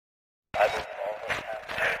What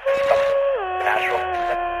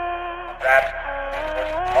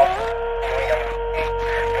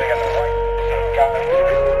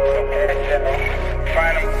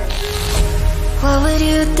would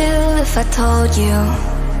you do if I told you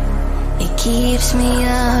it keeps me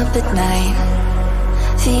up at night?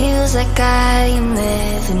 Feels like I am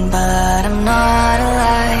living, but I'm not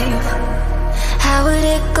alive. How would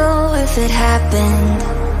it go if it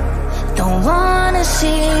happened? Don't wanna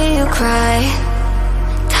see you cry.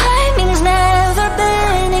 Timing's never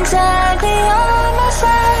been exactly on my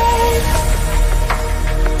side.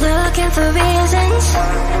 Looking for reasons,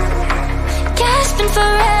 gasping for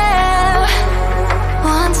air.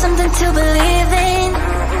 Want something to believe in,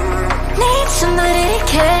 need somebody to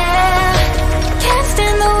care. Can't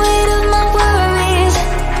stand the weight of my worries,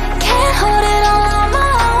 can't hold it all on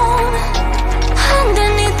my own.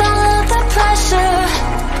 Underneath all of the pressure,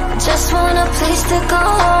 just want a place to go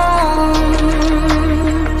home.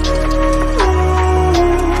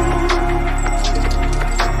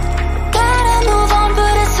 Gotta move on,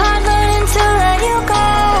 but it's hard learning to let you go.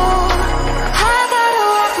 I gotta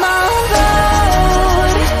walk my own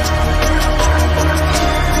road.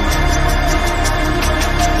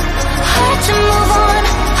 Hard to move on,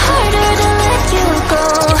 harder to let you go.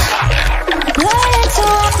 Learning to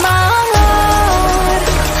walk my own road.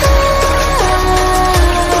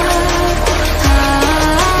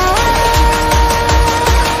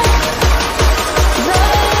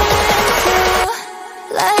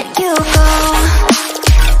 Let you go.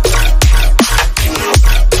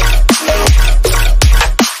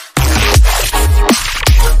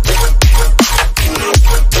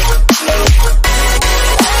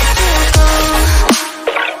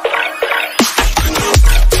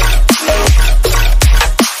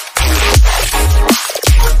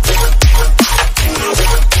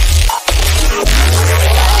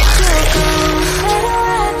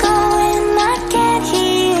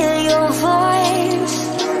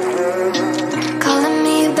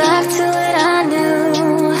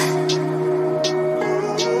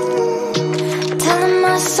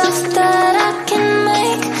 That I can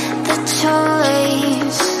make the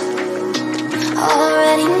choice.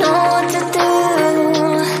 Already know what to do.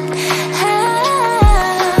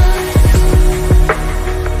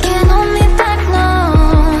 Can't hold me back now.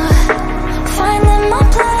 Finding my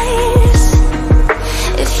place.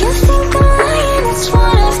 If you think I'm lying, it's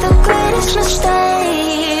one of the greatest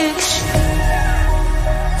mistakes.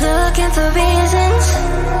 Looking for reasons,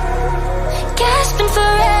 gasping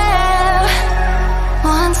for air.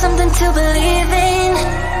 Want something to believe